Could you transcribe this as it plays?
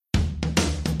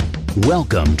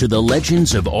Welcome to the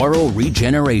Legends of Oral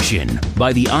Regeneration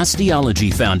by the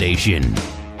Osteology Foundation.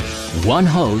 One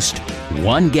host,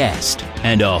 one guest,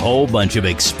 and a whole bunch of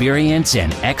experience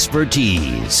and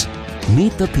expertise.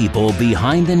 Meet the people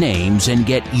behind the names and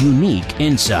get unique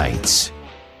insights.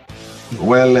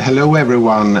 Well, hello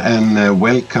everyone, and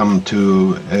welcome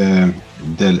to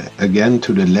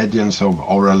the Legends of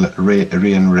Oral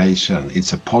Regeneration.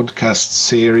 It's a podcast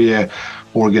series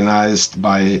organized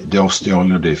by the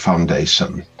Osteology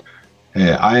Foundation.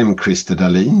 I am Christer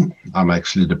Dahlin. I'm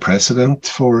actually the president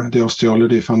for the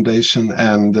Osteology Foundation,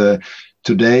 and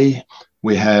today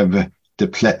we have the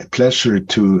pleasure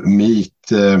to meet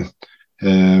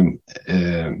one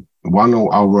of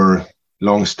our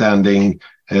long-standing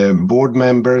board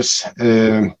members,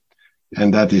 and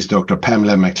that is Dr.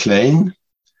 Pamela McLean.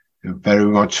 Very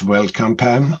much welcome,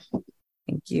 Pam.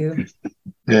 Thank you.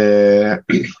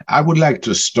 I would like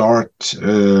to start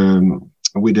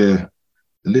with a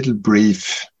little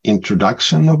brief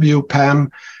introduction of you, Pam.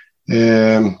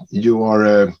 You are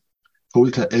a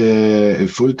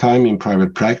full-time in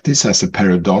private practice as a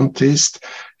periodontist,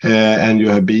 and you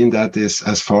have been that is,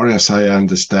 as far as I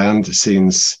understand,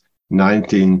 since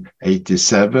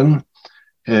 1987.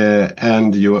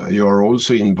 And you are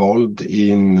also involved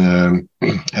in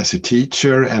as a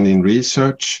teacher and in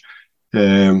research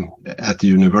at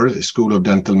the School of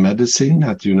Dental Medicine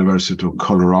at the University of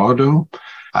Colorado.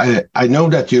 I know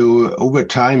that you, over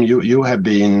time, you have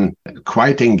been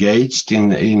quite engaged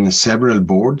in several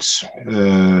boards.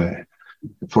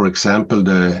 For example,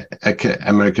 the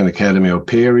American Academy of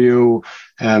Perio,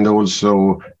 and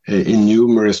also in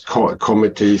numerous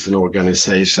committees and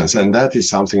organizations. And that is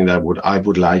something that I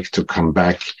would like to come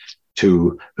back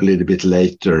to a little bit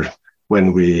later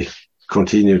when we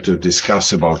continue to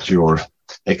discuss about your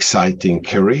exciting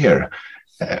career,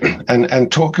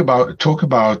 and talk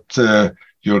about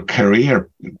your career,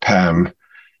 Pam.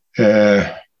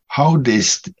 How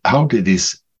did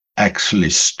this actually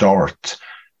start?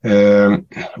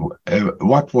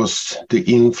 What was the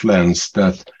influence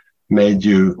that made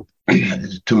you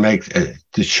to make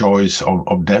the choice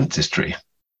of dentistry?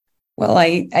 Well,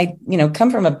 I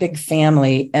come from a big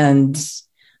family, and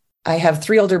I have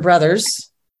three older brothers,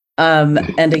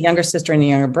 and a younger sister and a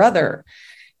younger brother.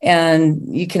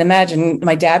 And you can imagine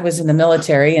my dad was in the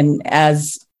military, and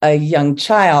as a young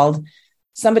child,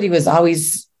 somebody was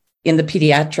always in the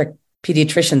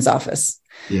pediatrician's office.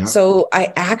 Yeah. So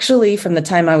I actually, from the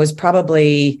time I was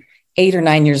probably 8 or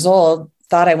 9 years old,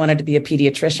 thought I wanted to be a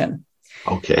pediatrician.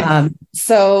 Okay.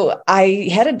 So I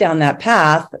headed down that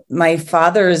path. My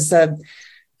father is a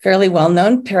fairly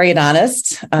well-known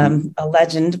periodontist, a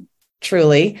legend,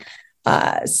 truly.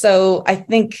 So I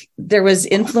think there was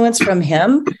influence from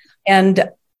him,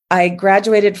 and I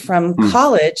graduated from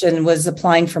college and was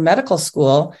applying for medical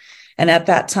school. And at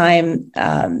that time,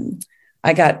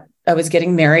 I was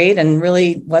getting married and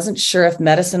really wasn't sure if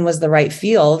medicine was the right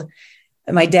field.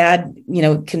 And my dad,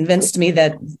 convinced me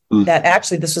that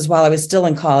actually this was while I was still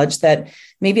in college, that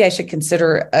maybe I should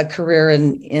consider a career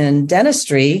in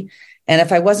dentistry. And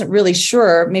if I wasn't really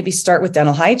sure, maybe start with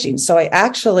dental hygiene. So I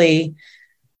actually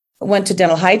went to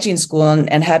dental hygiene school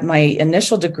and had my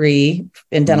initial degree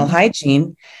in dental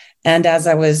hygiene. And as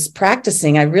I was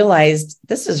practicing, I realized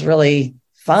this is really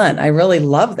fun. I really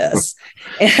love this.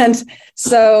 And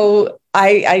so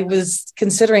I was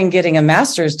considering getting a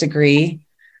master's degree.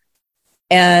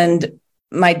 And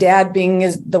my dad, being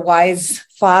the wise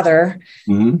father,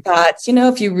 thought,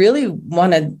 if you really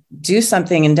want to do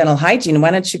something in dental hygiene, why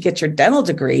don't you get your dental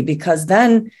degree? Because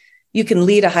then you can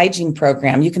lead a hygiene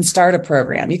program. You can start a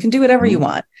program. You can do whatever you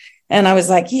want. And I was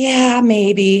like, yeah,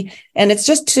 maybe. And it's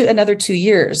just another 2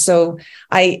 years. So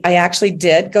I actually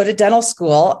did go to dental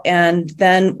school. And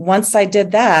then once I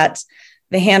did that,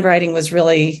 the handwriting was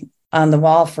really on the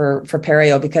wall for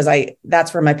perio, because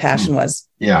that's where my passion was.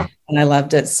 Yeah. And I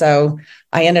loved it. So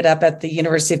I ended up at the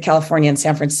University of California in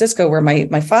San Francisco, where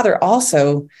my father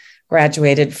also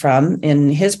graduated from in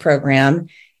his program.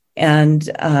 And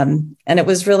it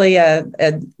was really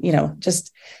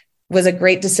just was a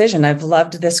great decision. I've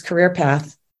loved this career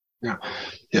path. Yeah.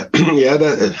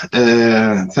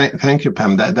 Thank you,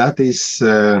 Pam. That is,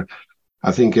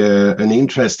 I think, an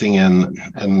interesting and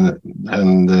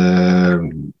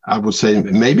I would say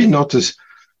maybe not as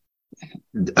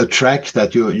a track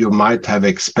that you might have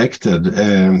expected.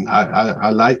 I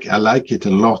like it a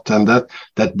lot, and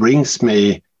that brings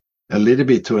me a little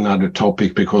bit to another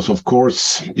topic, because of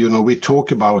course, we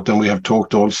talk about, and we have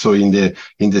talked also in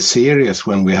the series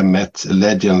when we have met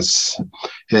legends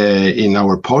in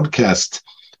our podcast,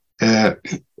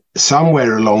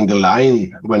 somewhere along the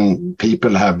line, when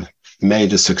people have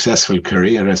made a successful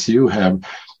career as you have,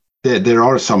 there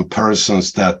are some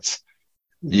persons that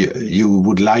you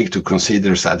would like to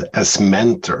consider as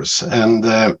mentors, and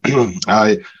I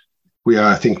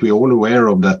think we're all aware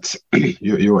of that.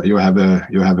 You have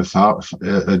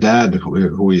a dad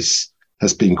who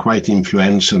has been quite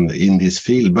influential in this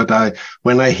field. But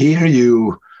when I hear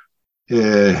you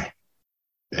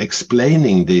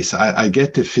explaining this, I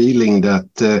get the feeling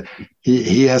that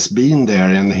he has been there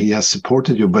and he has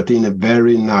supported you, but in a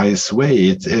very nice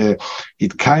way.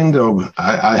 It kind of,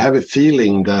 I have a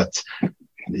feeling that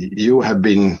you have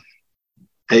been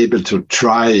able to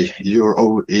try your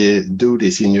own, do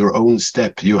this in your own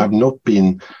step. You have not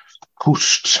been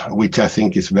pushed, which I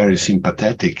think is very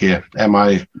sympathetic. Am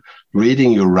I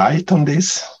reading you right on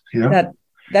this? Yeah.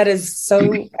 That is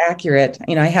so accurate.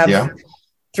 I have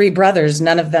 3 brothers.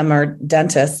 None of them are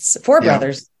dentists. 4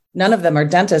 brothers. None of them are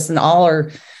dentists, and all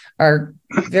are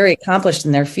very accomplished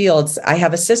in their fields. I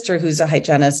have a sister who's a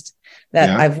hygienist that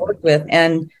I've worked with,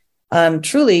 and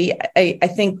truly, I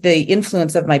think the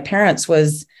influence of my parents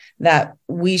was that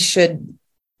we should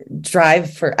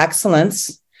drive for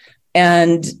excellence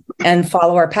and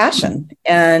follow our passion.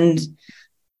 And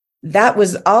that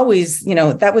was always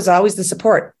the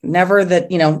support. Never that,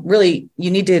 really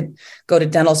you need to go to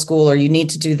dental school, or you need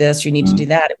to do this, you need to do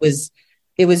that.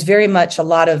 It was very much a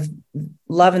lot of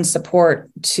love and support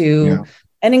and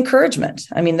encouragement.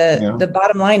 I mean, the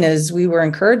bottom line is we were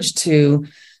encouraged to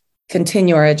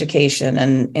continue our education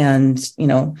and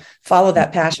follow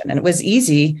that passion. And it was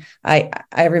easy.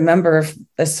 I remember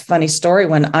this funny story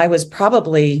when I was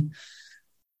probably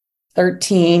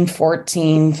 13,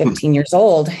 14, 15 years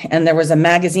old, and there was a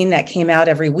magazine that came out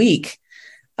every week.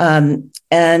 And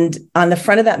on the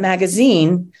front of that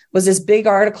magazine was this big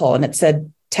article, and it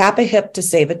said, "Tap a hip to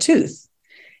save a tooth."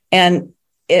 And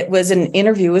it was an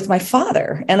interview with my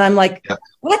father. And I'm like,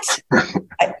 what?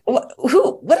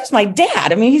 What is my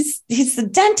dad? I mean, he's the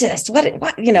dentist. What,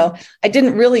 I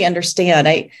didn't really understand.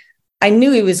 I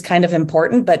knew he was kind of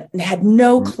important, but had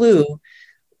no clue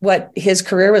what his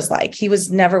career was like. He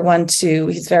was never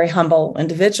he's a very humble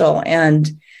individual.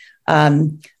 And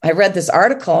I read this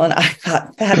article and I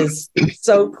thought, that is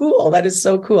so cool. That is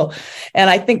so cool. And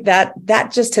I think that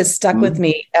just has stuck with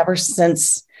me ever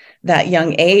since that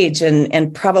young age,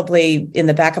 and probably in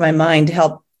the back of my mind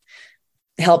help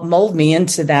mold me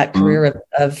into that career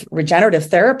of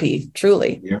regenerative therapy,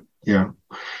 truly. Yeah.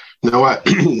 No,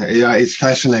 it's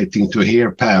fascinating to hear,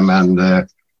 Pam. And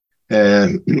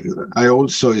I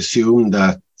also assume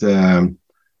that,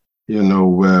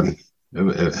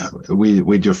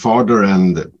 with your father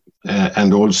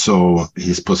and also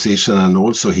his position and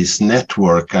also his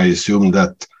network, I assume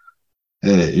that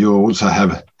you also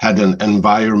have had an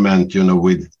environment,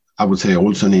 with, I would say,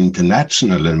 also an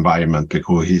international environment,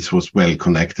 because he was well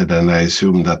connected. And I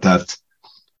assume that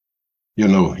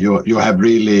you have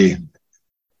really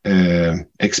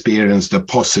experienced a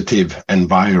positive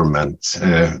environment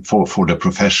for the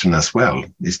profession as well.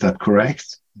 Is that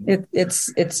correct?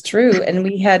 It's true. And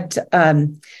we had,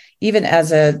 even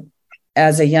as a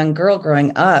young girl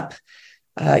growing up,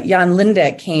 Jan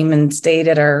Lindeck came and stayed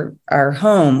at our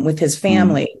home with his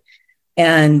family.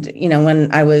 And,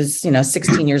 when I was,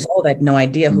 16 years old, I had no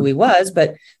idea who he was,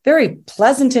 but very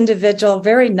pleasant individual,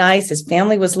 very nice. His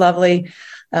family was lovely.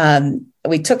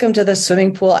 We took him to the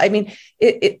swimming pool. I mean,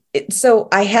 so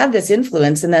I had this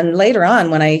influence. And then later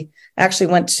on, when I actually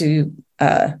went to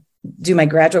do my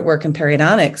graduate work in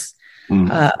periodontics,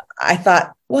 I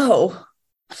thought, whoa,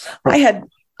 I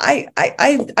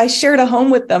shared a home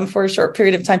with them for a short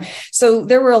period of time. So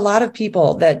there were a lot of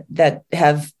people that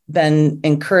have been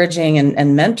encouraging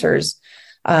and mentors,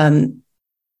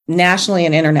 nationally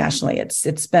and internationally.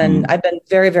 It's been, I've been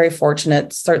very, very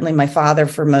fortunate. Certainly my father,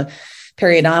 from a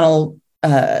periodontal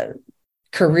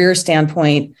career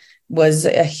standpoint, was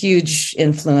a huge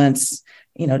influence.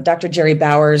 Dr. Jerry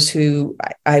Bowers, who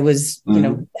I was,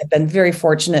 have been very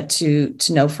fortunate to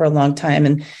know for a long time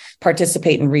and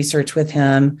participate in research with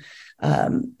him.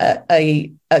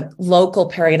 A local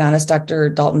periodontist, Dr.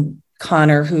 Dalton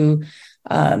Connor, who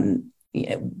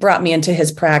brought me into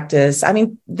his practice. I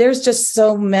mean, there's just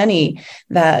so many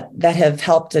that have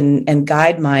helped and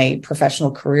guide my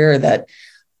professional career that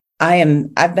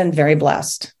I've been very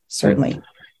blessed, certainly.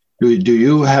 Do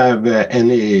you have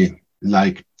any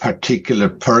particular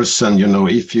person,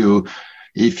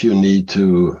 if you need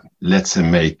to, let's say,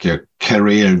 make a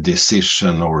career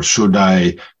decision, or should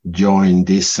I join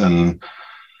this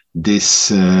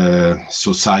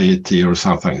society or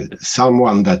something,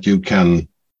 someone that you can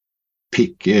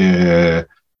pick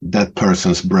that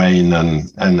person's brain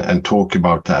and talk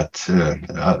about that.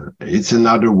 It's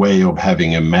another way of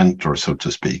having a mentor, so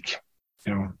to speak.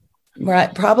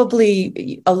 Right.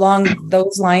 Probably along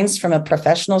those lines, from a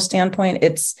professional standpoint,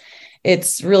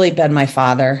 it's really been my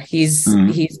father. He's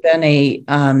been a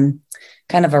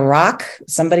kind of a rock,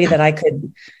 somebody that I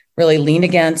could really lean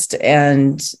against,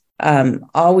 and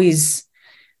always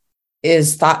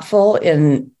is thoughtful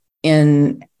in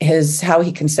his how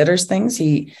he considers things.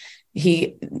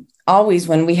 He always,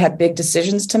 when we had big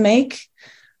decisions to make,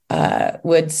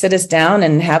 would sit us down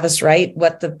and have us write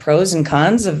what the pros and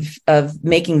cons of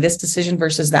making this decision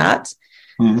versus that.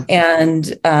 And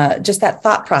just that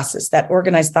thought process, that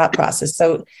organized thought process.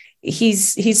 So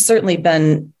he's certainly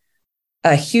been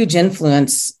a huge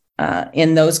influence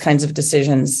in those kinds of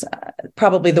decisions.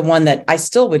 Probably the one that I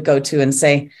still would go to and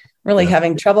say, really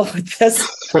having trouble with this.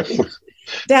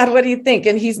 Dad, what do you think?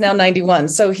 And he's now 91.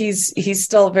 So he's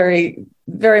still very,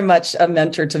 very much a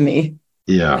mentor to me.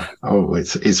 Yeah. Oh,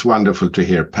 it's wonderful to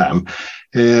hear, Pam.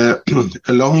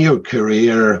 Along your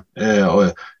career,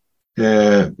 has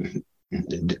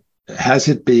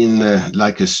it been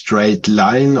like a straight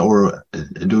line, or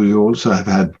do you also have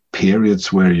had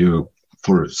periods where you,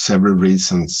 for several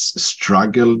reasons,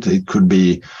 struggled? It could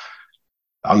be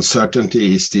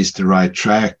uncertainty, is this the right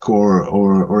track,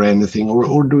 or anything,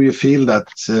 or do you feel that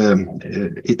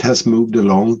it has moved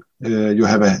along? You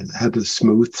have had a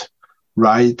smooth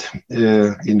ride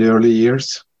in the early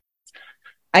years?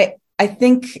 I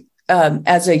think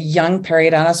as a young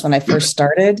periodontist, when I first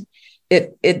started,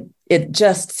 it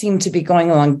just seemed to be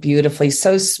going along beautifully,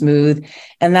 so smooth.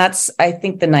 And that's, I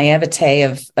think, the naivete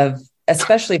of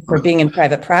especially for being in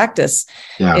private practice,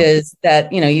 is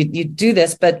that, you do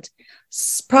this, but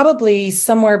probably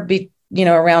somewhere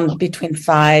around between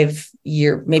 5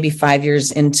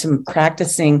 years into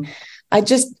practicing,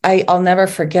 I'll never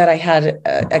forget, I had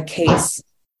a case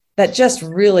that just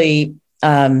really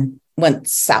went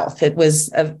south. It was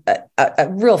a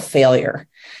real failure.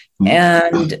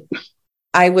 And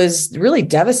I was really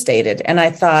devastated. And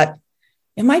I thought,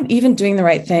 am I even doing the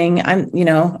right thing?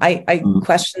 I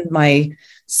questioned my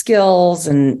skills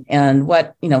and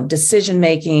what, decision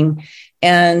making.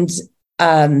 And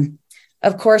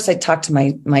of course, I talked to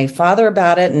my father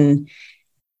about it, and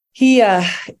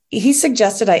he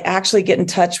suggested I actually get in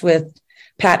touch with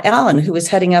Pat Allen, who was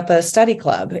heading up a study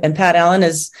club. And Pat Allen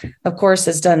has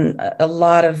done a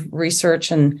lot of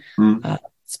research and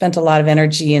spent a lot of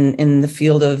energy in the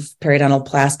field of periodontal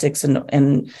plastics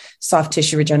and soft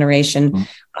tissue regeneration.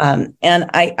 And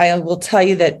I will tell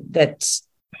you that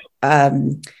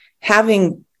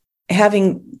having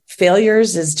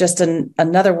failures is just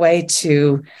another way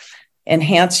to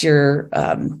enhance your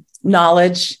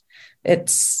knowledge.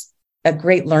 It's a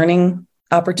great learning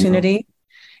opportunity.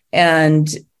 And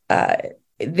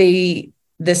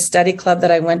this study club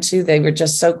that I went to, they were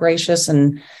just so gracious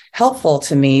and helpful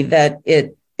to me that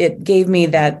it gave me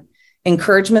that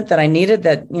encouragement that I needed,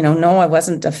 that, no, I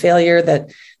wasn't a failure,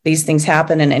 that these things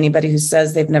happen. And anybody who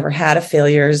says they've never had a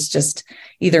failure is just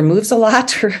either moves a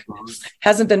lot or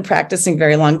hasn't been practicing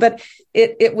very long. But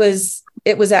it was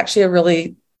actually a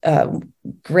really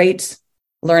great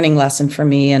learning lesson for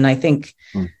me. And I think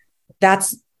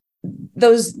that's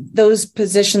those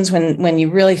positions when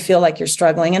you really feel like you're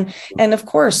struggling. And of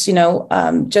course,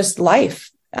 just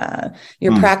life,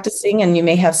 you're practicing, and you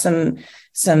may have some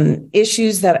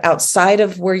issues that outside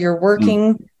of where you're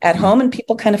working at home, and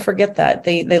people kind of forget that.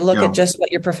 They look at just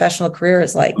what your professional career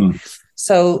is like.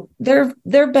 So there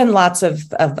have been lots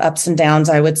of ups and downs,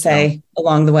 I would say,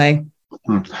 along the way.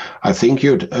 I think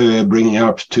you're bringing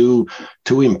up two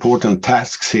important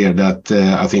tasks here that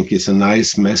I think is a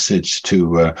nice message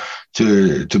to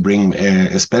bring,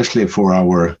 especially for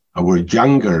our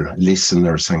younger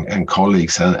listeners and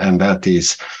colleagues, and that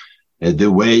is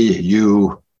the way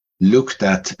you looked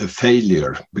at a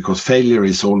failure, because failure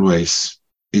is always,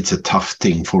 it's a tough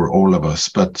thing for all of us,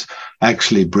 but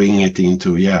actually bring it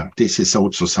into, this is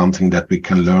also something that we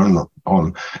can learn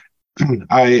on.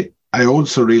 I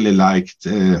also really liked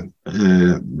the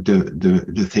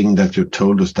thing that you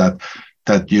told us,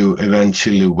 that you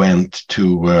eventually went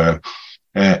to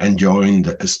and joined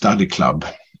a study club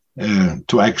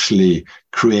to actually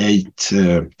create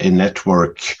a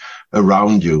network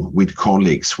around you with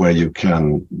colleagues where you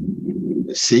can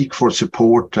seek for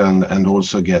support and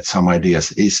also get some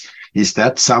ideas. Is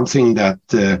that something that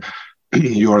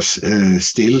you're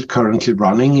still currently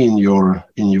running in your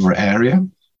area?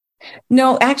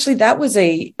 No, actually, that was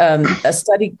a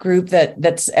study group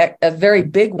that's a very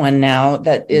big one now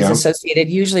that is associated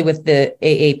usually with the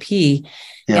AAP,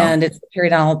 and it's the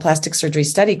Periodontal Plastic Surgery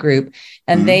Study Group,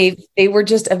 and they were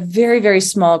just a very, very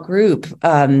small group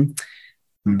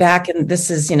back in, this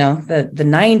is the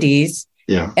 90s,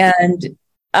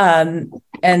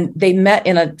 and they met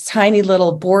in a tiny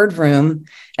little boardroom.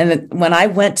 And when I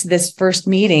went to this first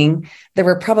meeting, there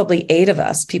were probably 8 of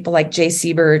us, people like Jay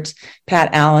Siebert,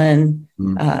 Pat Allen.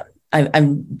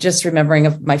 I'm just remembering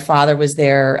if my father was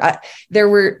there.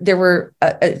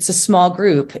 It's a small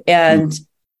group. And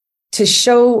to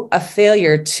show a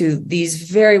failure to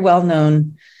these very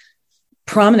well-known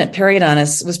prominent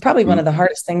periodontists was probably one of the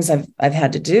hardest things I've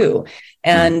had to do.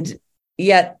 And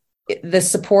yet the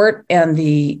support and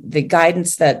the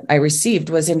guidance that I received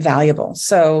was invaluable.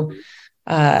 So,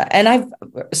 and I've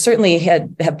certainly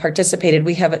have participated.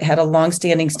 We have had a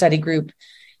longstanding study group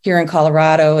here in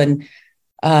Colorado, and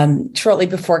shortly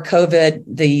before COVID,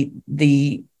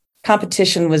 the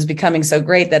competition was becoming so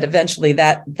great that eventually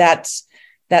that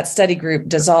study group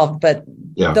dissolved. But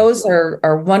those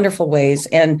are wonderful ways,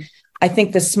 and I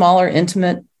think the smaller,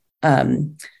 intimate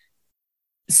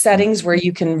settings where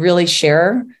you can really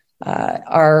share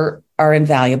are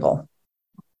invaluable.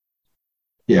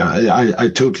 Yeah, I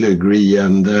totally agree,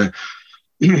 and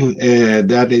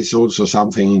that is also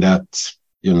something that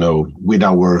with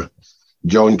our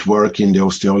joint work in the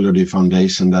Osteology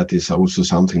Foundation, that is also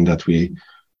something that we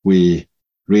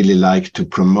really like to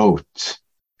promote.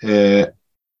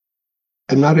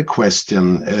 Another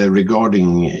question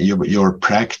regarding your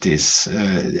practice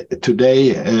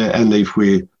today, and if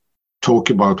we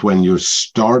talk about when you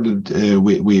started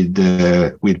with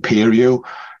perio,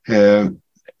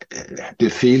 the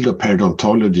field of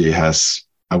periodontology has,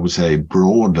 I would say,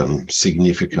 broadened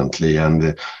significantly,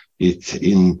 and it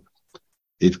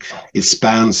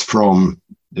spans from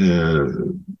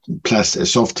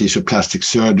soft tissue plastic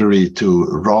surgery to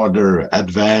rather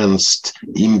advanced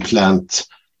implant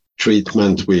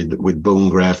treatment with bone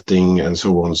grafting and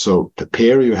so on. So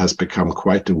perio has become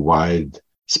quite a wide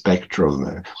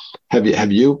spectrum.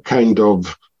 Have you kind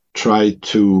of tried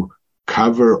to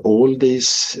cover all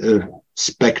these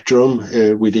spectrum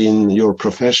within your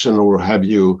profession, or have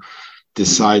you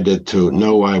decided to,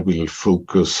 no, I will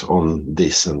focus on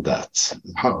this and that?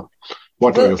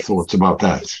 What are your thoughts about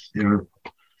that?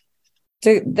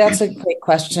 That's a great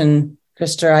question,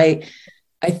 Krister.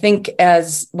 I think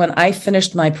when I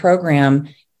finished my program,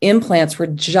 implants were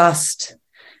just,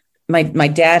 my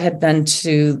dad had been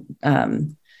to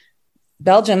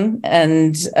Belgium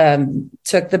and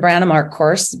took the Brannemark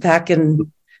course back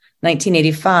in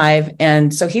 1985.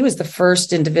 And so he was the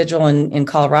first individual in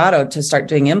Colorado to start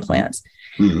doing implants.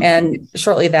 And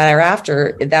shortly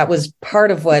thereafter, that was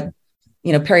part of what,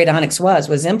 periodontics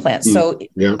was implants. So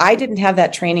I didn't have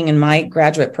that training in my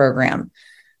graduate program.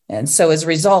 And so as a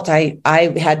result, I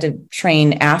had to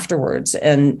train afterwards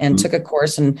and took a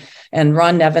course. And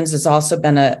Ron Nevins has also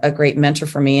been a great mentor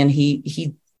for me. And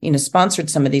he sponsored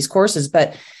some of these courses.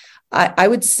 But I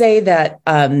would say that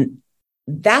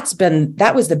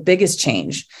that was the biggest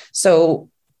change. So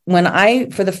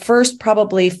when for the first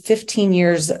probably 15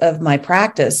 years of my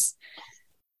practice,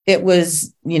 it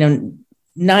was,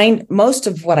 most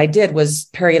of what I did was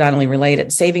periodontally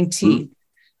related, saving teeth,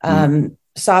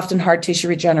 soft and hard tissue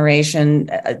regeneration,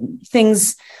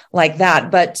 things like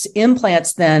that. But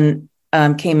implants then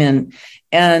came in,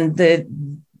 and the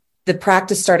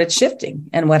practice started shifting.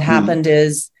 And what happened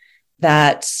is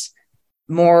that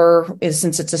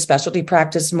since it's a specialty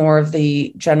practice, more of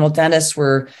the general dentists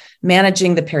were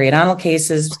managing the periodontal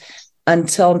cases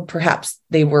until perhaps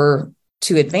they were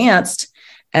too advanced,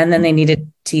 and then they needed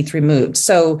teeth removed.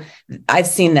 So I've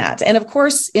seen that. And of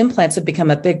course, implants have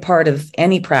become a big part of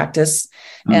any practice.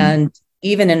 And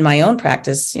even in my own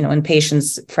practice, when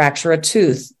patients fracture a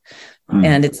tooth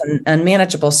and it's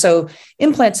unmanageable. So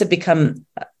implants have become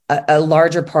a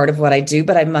larger part of what I do,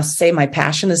 but I must say my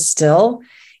passion is still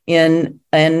in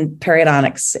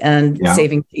periodontics and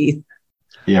saving teeth.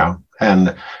 Yeah.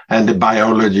 And the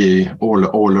biology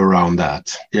all around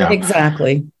that. Yeah,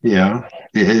 exactly. Yeah.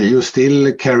 You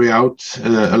still carry out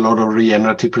a lot of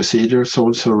regenerative procedures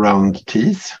also around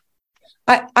teeth?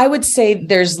 I would say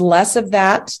there's less of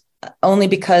that, only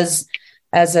because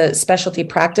as a specialty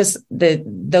practice,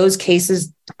 those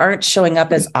cases aren't showing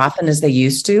up as often as they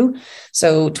used to.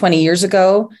 So 20 years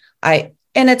ago, and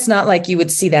it's not like you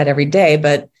would see that every day,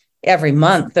 but every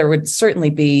month there would certainly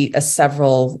be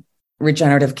several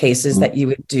regenerative cases that you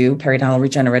would do, periodontal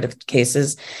regenerative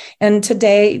cases. And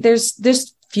today there's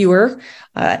fewer.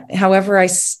 However,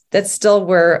 that's still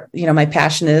where, my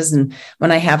passion is. And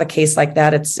when I have a case like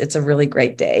that, it's a really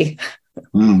great day.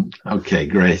 Okay,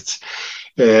 great.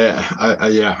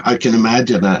 I can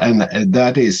imagine that. And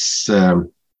that is,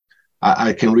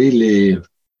 I can really,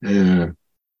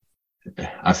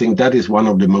 I think that is one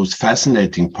of the most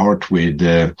fascinating part with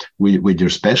your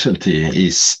specialty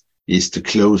is the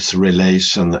close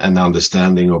relation and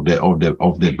understanding of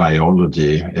the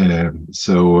biology.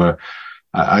 So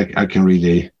I can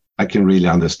really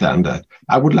understand that.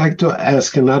 I would like to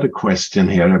ask another question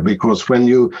here, because when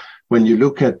you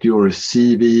look at your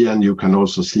CV, and you can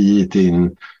also see it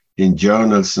in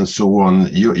journals and so on,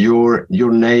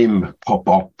 your name pop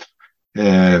up.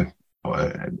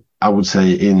 I would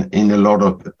say in a lot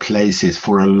of places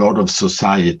for a lot of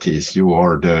societies. You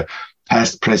are the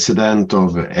past president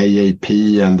of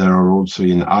AAP, and there are also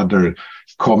in other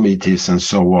committees and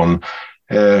so on.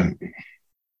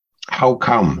 How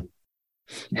come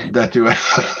that you?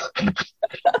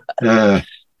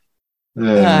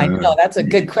 I know that's a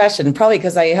good question. Probably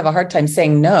because I have a hard time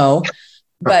saying no.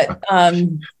 But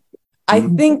I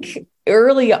think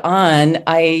early on,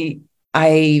 I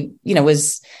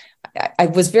was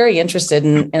very interested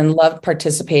and loved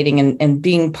participating and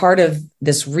being part of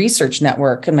this research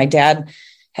network. And my dad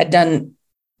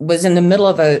was in the middle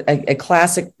of a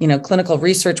classic, clinical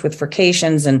research with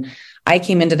furcations. And I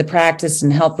came into the practice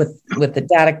and helped with the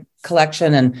data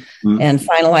collection and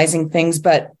finalizing things.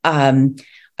 But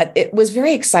it was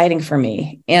very exciting for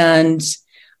me. And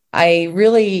I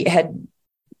really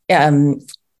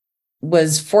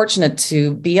was fortunate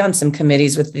to be on some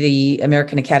committees with the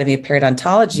American Academy of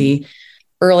Periodontology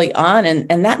early on.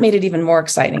 And that made it even more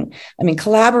exciting. I mean,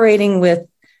 collaborating with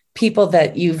people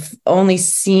that you've only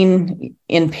seen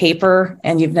in paper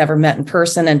and you've never met in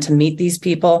person, and to meet these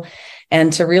people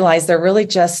and to realize they're really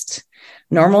just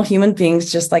normal human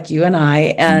beings, just like you and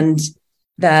I, and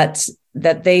that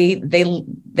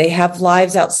they have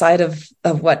lives outside of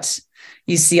what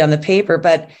you see on the paper.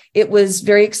 But it was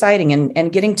very exciting,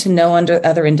 and getting to know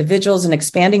other individuals and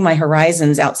expanding my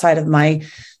horizons outside of my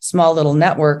small little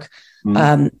network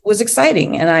was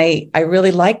exciting. And I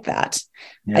really liked that.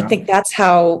 Yeah. I think that's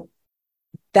how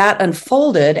that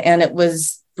unfolded. And it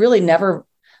was really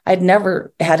I'd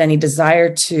never had any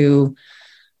desire to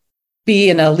be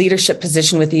in a leadership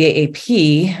position with the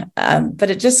AAP,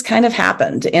 but it just kind of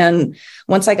happened. And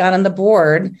once I got on the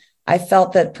board, I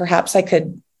felt that perhaps I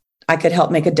could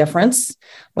help make a difference.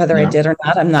 Whether I did or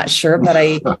not, I'm not sure. But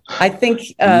I think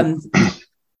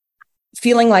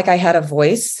feeling like I had a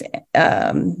voice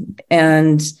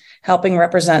and helping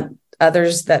represent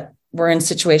others that were in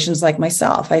situations like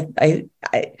myself, I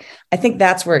think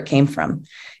that's where it came from.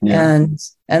 Yeah.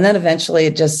 And then eventually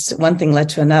it just, one thing led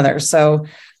to another. So,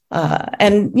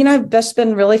 I've just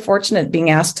been really fortunate being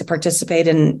asked to participate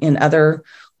in other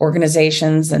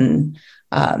organizations and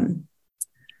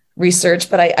research.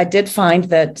 But I did find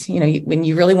that, when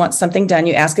you really want something done,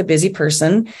 you ask a busy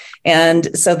person.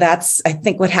 And so that's, I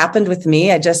think, what happened with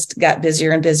me. I just got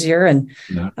busier and busier, and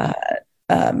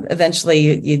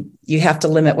eventually you have to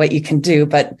limit what you can do,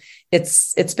 but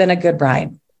it's been a good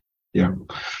ride. Yeah.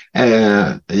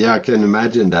 I can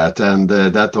imagine that. And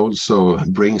that also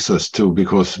brings us to,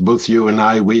 because both you and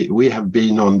I, we have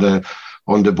been on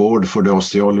the board for the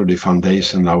Osteology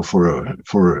Foundation now for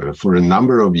a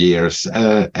number of years.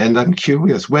 And I'm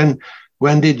curious, when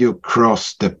did you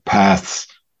cross the path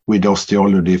with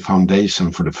Osteology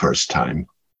Foundation for the first time?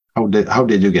 How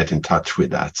did you get in touch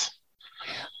with that?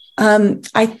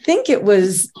 I think it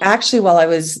was actually while I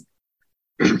was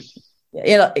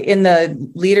in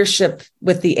the leadership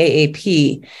with the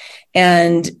AAP,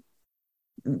 and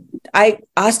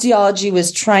osteology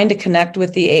was trying to connect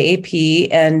with the AAP,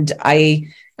 and I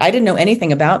didn't know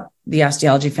anything about the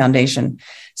Osteology Foundation.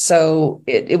 So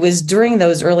it was during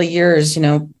those early years,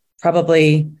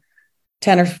 probably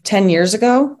 10 years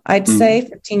ago, I'd say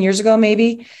 15 years ago,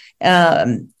 maybe.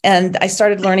 And I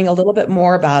started learning a little bit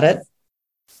more about it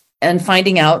and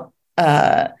finding out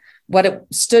what it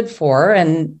stood for.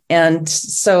 And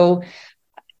so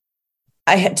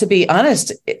I had to be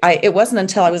honest, it wasn't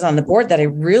until I was on the board that I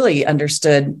really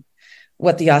understood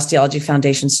what the Osteology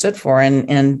Foundation stood for.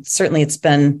 And certainly it's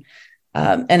been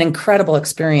an incredible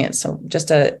experience. So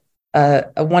just a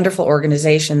wonderful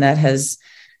organization that has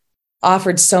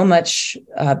offered so much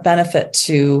benefit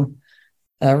to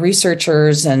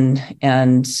researchers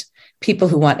and people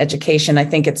who want education. I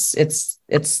think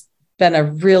it's been a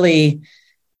really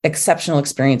exceptional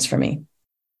experience for me.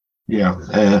 Yeah,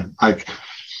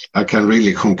 I can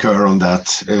really concur on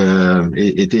that.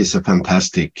 It is a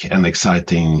fantastic and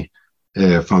exciting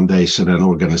foundation and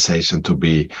organization to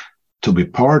be to be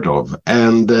part of,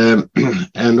 and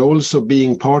also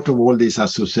being part of all these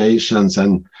associations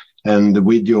and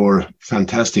with your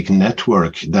fantastic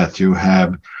network that you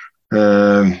have.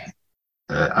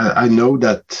 I know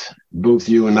that both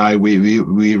you and I, we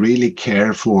really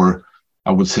care for,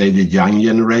 I would say, the young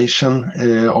generation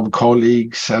of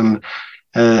colleagues, and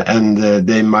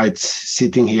they might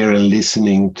sitting here and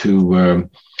listening to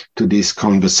this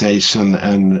conversation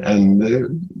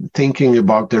and thinking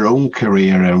about their own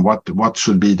career and what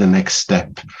should be the next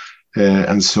step,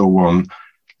 and so on.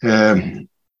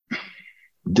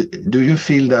 Do you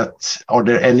feel that, are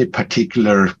there any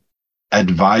particular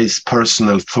advice,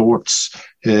 personal thoughts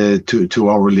to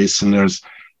our listeners,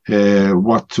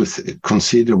 what to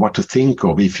consider, what to think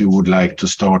of if you would like to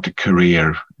start a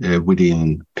career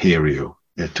within Perio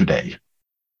today?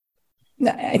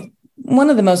 One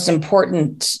of the most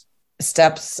important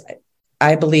steps,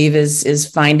 I believe, is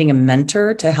finding a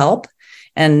mentor to help.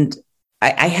 And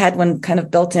I had one kind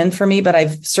of built in for me, but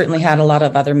I've certainly had a lot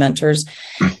of other mentors,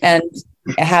 and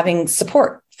having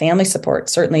support, family support.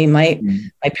 Certainly my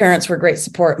parents were great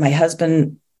support. My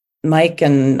husband, Mike,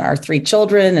 and our 3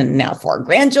 children, and now 4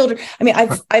 grandchildren. I mean,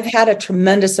 I've had a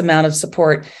tremendous amount of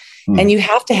support, and you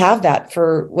have to have that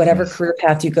for whatever career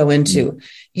path you go into.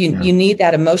 You need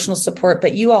that emotional support,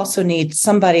 but you also need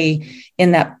somebody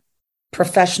in that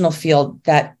professional field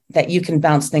that you can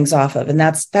bounce things off of. And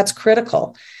that's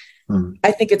critical.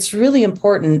 I think it's really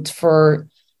important for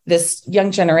this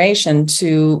young generation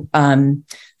to,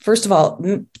 first of all,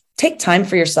 take time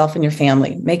for yourself and your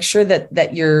family. Make sure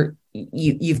that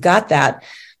you've got that.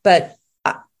 But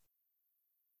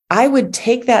I would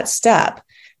take that step.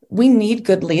 We need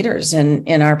good leaders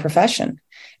in our profession.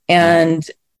 And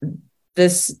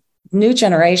this new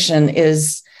generation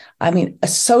is,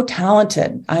 so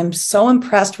talented. I'm so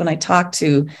impressed when I talk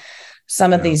to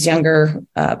some of these younger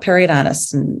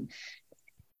periodontists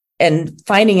and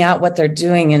finding out what they're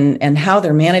doing and how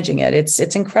they're managing it.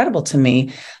 It's incredible to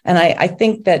me. And I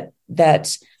think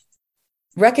that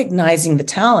recognizing the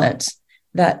talent,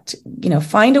 that,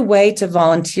 find a way to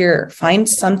volunteer, find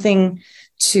something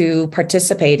to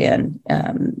participate in,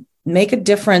 make a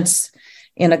difference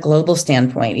in a global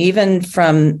standpoint, even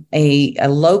from a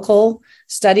local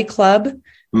study club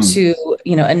to,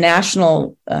 a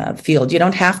national field. You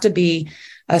don't have to be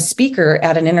a speaker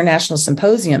at an international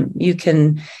symposium. You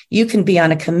can be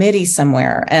on a committee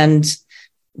somewhere and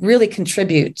really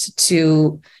contribute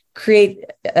to create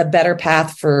a better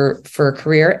path for a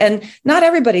career. And not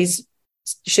everybody's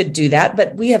should do that,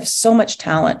 but we have so much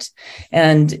talent.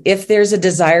 And if there's a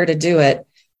desire to do it,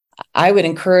 I would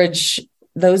encourage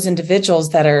those individuals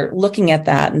that are looking at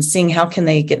that and seeing how can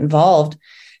they get involved,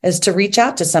 is to reach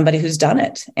out to somebody who's done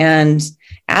it and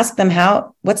ask them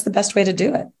what's the best way to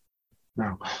do it.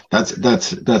 No, that's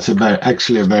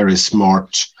actually a very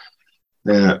smart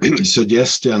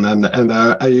suggestion, and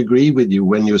I agree with you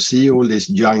when you see all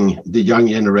the young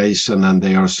generation, and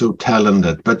they are so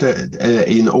talented, but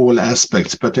in all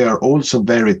aspects. But they are also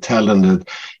very talented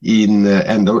in,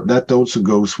 and that also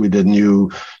goes with the new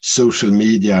social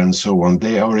media and so on.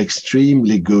 They are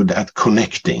extremely good at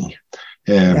connecting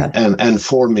and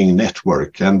forming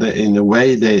network, and in a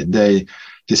way the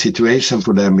situation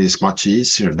for them is much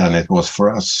easier than it was for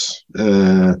us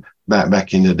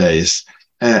back in the days.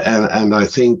 And I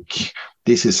think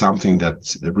this is something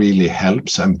that really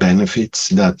helps and benefits,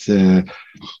 that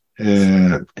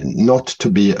not to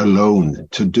be alone,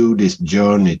 to do this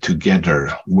journey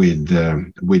together with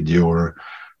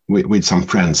some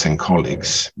friends and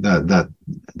colleagues.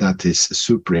 That is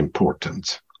super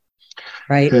important.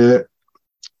 Right.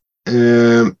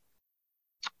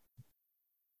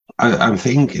 I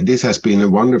think this has been a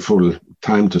wonderful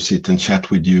time to sit and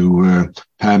chat with you,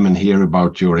 Pam, and hear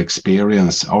about your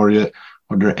experience. Are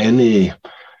there any,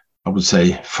 I would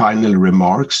say, final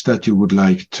remarks that you would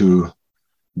like to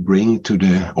bring to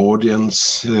the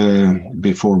audience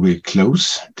before we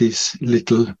close this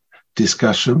little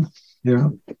discussion? Yeah.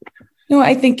 No,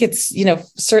 I think it's,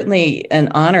 certainly an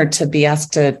honor to be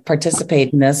asked to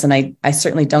participate in this. And I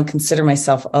certainly don't consider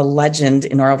myself a legend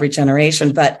in oral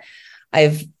regeneration, but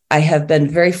I have been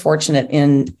very fortunate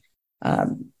in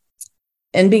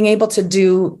being able to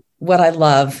do what I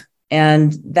love.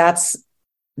 And that's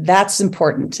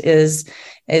important, is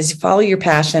follow your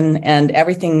passion and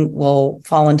everything will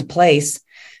fall into place.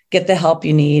 Get the help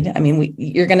you need. I mean,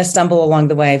 you're going to stumble along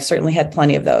the way. I've certainly had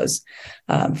plenty of those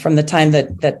from the time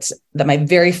that my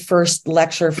very first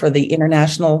lecture for the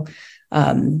International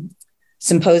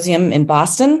Symposium in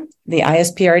Boston, the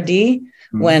ISPRD,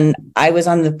 when I was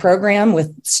on the program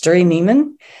with Sturry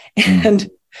Neiman, and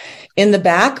in the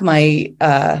back, my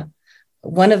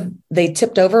they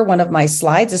tipped over one of my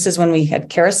slides. This is when we had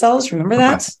carousels. Remember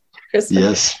that?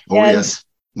 Yes. Oh, and yes.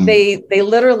 They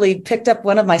literally picked up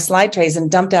one of my slide trays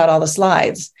and dumped out all the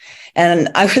slides. And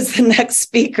I was the next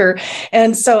speaker.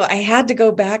 And so I had to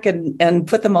go back and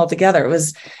put them all together. It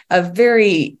was a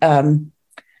very,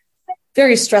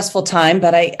 very stressful time.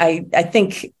 But I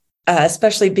think,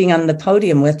 especially being on the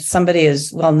podium with somebody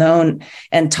as well known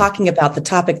and talking about the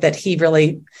topic that he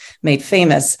really made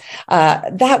famous,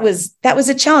 that was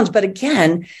a challenge. But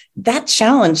again, that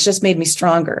challenge just made me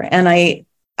stronger. And I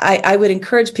would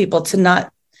encourage people to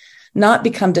not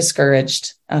become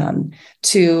discouraged,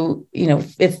 to,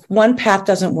 if one path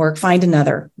doesn't work, find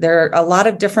another. There are a lot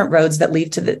of different roads that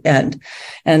lead to the end,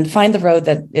 and find the road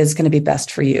that is going to be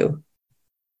best for you.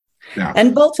 Yeah.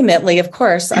 And ultimately, of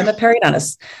course, I'm a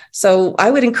periodontist. So I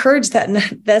would encourage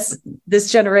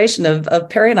this generation of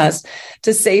periodontists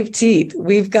to save teeth.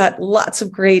 We've got lots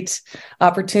of great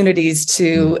opportunities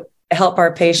to help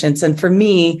our patients. And for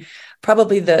me,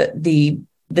 probably the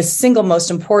single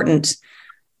most important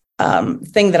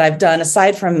thing that I've done,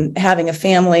 aside from having a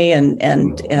family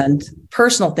and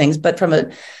personal things, but from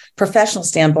a professional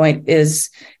standpoint, is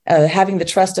having the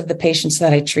trust of the patients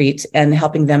that I treat and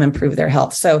helping them improve their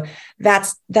health. So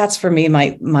that's for me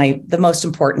the most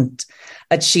important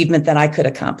achievement that I could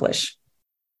accomplish.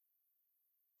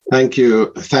 Thank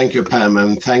you, Pam,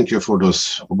 and thank you for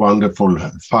those wonderful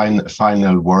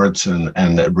final words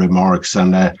and remarks.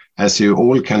 And as you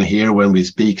all can hear when we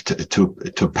speak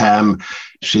to Pam,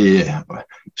 she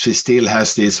still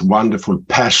has this wonderful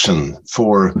passion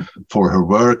for her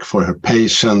work, for her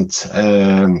patients,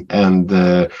 and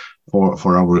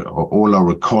for all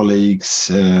our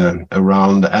colleagues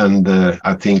around. And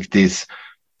I think this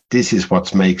is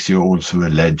what makes you also a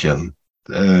legend.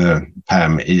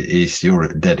 Pam, is your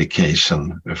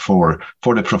dedication for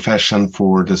the profession,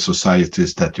 for the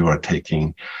societies that you are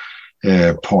taking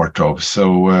part of.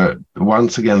 So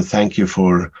once again, thank you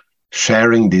for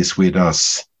sharing this with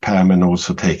us, Pam, and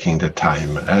also taking the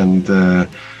time. And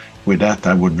with that,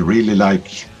 I would really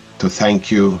like to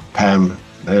thank you, Pam,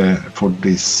 for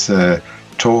this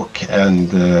talk,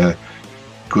 and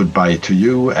goodbye to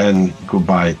you, and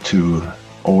goodbye to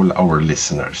all our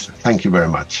listeners. Thank you very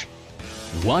much.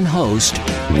 One host,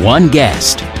 one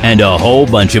guest, and a whole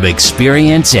bunch of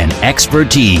experience and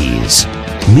expertise.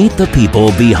 Meet the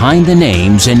people behind the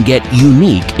names and get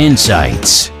unique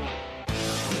insights.